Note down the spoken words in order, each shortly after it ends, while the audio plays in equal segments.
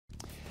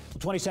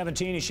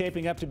2017 is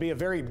shaping up to be a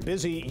very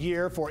busy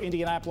year for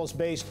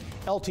Indianapolis-based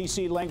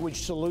LTC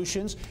Language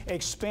Solutions.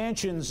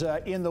 Expansions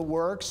in the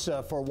works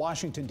for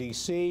Washington,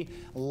 D.C.,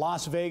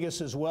 Las Vegas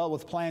as well,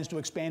 with plans to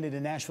expand into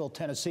Nashville,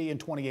 Tennessee in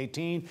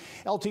 2018.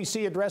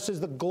 LTC addresses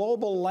the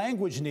global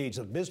language needs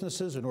of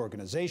businesses and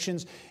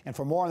organizations. And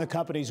for more on the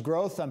company's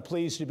growth, I'm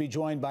pleased to be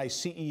joined by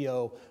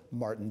CEO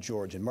Martin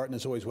George. And Martin,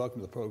 as always,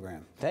 welcome to the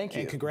program. Thank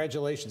you. And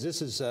congratulations.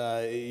 This is,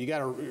 you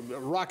got a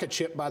rocket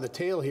ship by the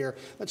tail here.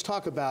 Let's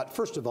talk about,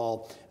 first of all,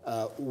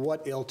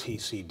 what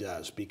LTC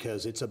does,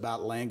 because it's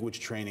about language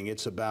training.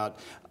 It's about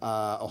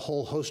a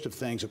whole host of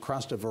things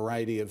across a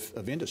variety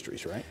of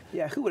industries, right?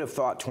 Yeah, who would have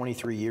thought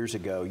 23 years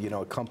ago, you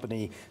know, a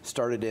company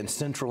started in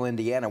central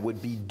Indiana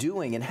would be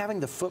doing and having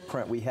the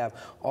footprint we have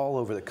all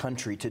over the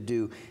country to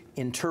do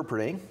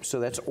interpreting,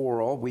 so that's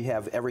oral. We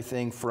have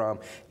everything from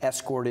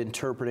escort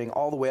interpreting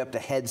all the way up to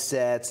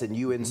headsets and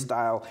UN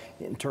style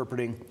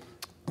interpreting.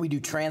 We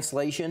do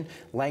translation,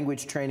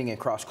 language training, and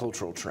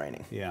cross-cultural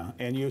training. Yeah,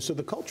 and so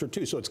the culture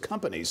too, so it's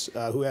companies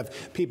who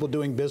have people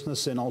doing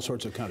business in all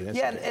sorts of countries.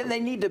 Yeah, and they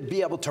need to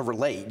be able to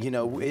relate. You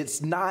know,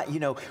 it's not, you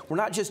know, we're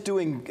not just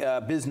doing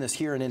business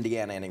here in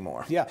Indiana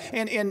anymore. Yeah,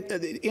 and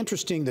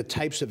interesting the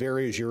types of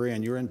areas you're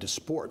in. You're into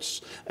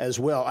sports as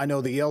well. I know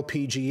the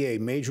LPGA,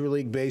 Major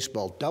League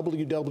Baseball,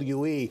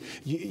 WWE,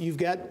 you've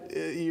got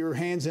your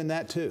hands in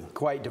that too.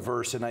 Quite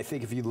diverse, and I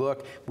think if you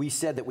look, we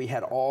said that we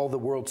had all the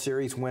World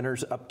Series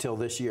winners up till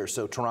this year.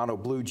 So Toronto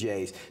Blue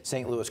Jays,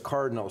 St. Louis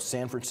Cardinals,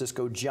 San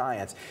Francisco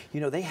Giants,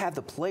 you know, they have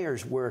the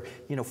players where,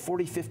 you know,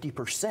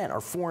 40–50% are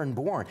foreign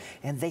born,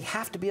 and they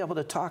have to be able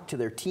to talk to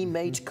their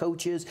teammates,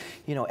 coaches,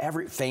 you know,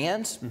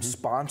 fans,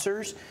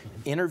 sponsors,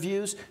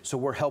 interviews. So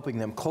we're helping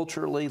them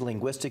culturally,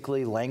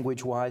 linguistically,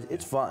 language-wise.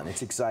 It's fun.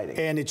 It's exciting.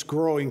 And it's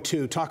growing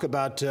too. Talk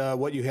about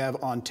what you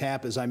have on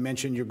tap. As I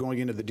mentioned, you're going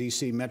into the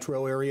D.C.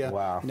 metro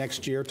area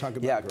next year. Talk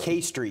about growth.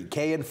 K Street,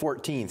 K and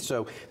 14th.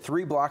 So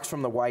 3 blocks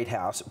from the White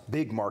House,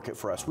 big market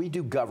for us. We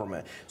do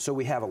government, so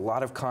we have a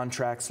lot of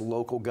contracts,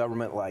 local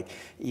government, like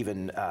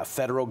even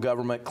federal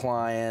government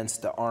clients,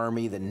 the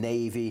Army, the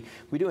Navy.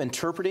 We do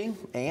interpreting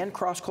and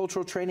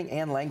cross-cultural training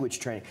and language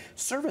training.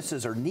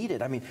 Services are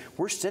needed. I mean,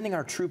 we're sending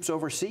our troops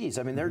overseas.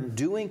 I mean, they're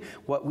doing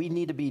what we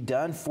need to be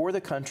done for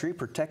the country,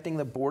 protecting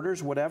the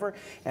borders, whatever,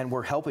 and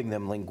we're helping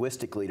them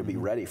linguistically to be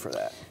ready for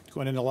that.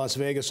 Going into Las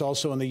Vegas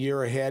also in the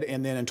year ahead,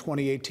 and then in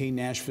 2018,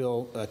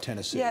 Nashville,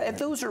 Tennessee. Yeah, and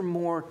those are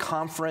more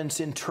conference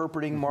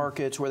interpreting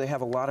markets where they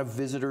have a lot of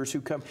visitors who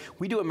come.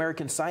 We do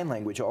American Sign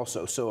Language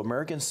also. So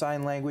American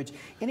Sign Language,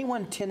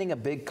 anyone attending a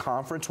big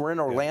conference, we're in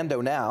Orlando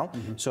now,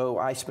 so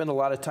I spend a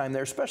lot of time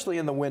there, especially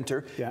in the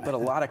winter, but a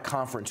lot of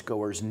conference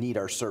goers need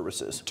our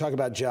services. Talk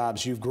about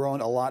jobs. You've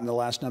grown a lot in the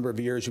last number of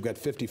years. You've got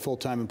 50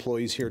 full-time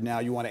employees here now.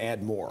 You want to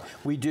add more.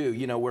 We do.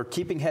 You know, we're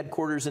keeping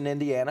headquarters in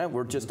Indiana.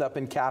 We're just up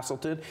in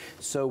Castleton,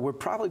 so we're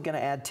probably going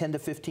to add 10 to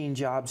 15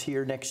 jobs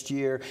here next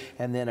year,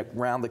 and then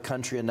around the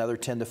country another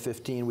 10 to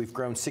 15. We've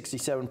grown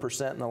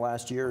 67% in the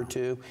last year or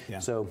two.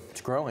 So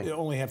it's growing. You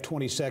only have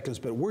 20 seconds,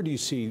 but where do you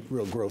see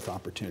real growth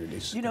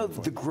opportunities? You know,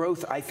 the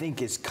growth, I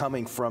think, is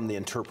coming from the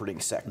interpreting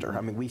sector.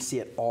 I mean, we see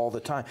it all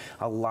the time.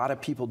 A lot of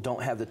people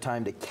don't have the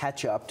time to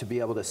catch up to be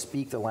able to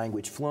speak the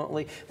language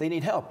fluently. They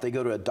need help. They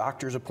go to a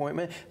doctor's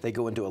appointment. They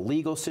go into a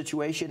legal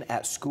situation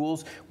at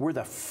schools. We're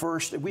the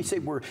first. We say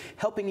we're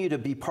helping you to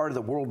be part of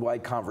the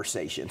worldwide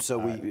conversation.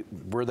 So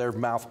we're their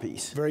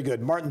mouthpiece. Very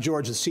good. Martin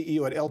George, the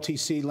CEO at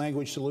LTC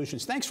Language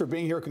Solutions. Thanks for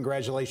being here.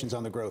 Congratulations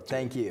on the growth.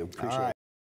 Thank you. Appreciate it.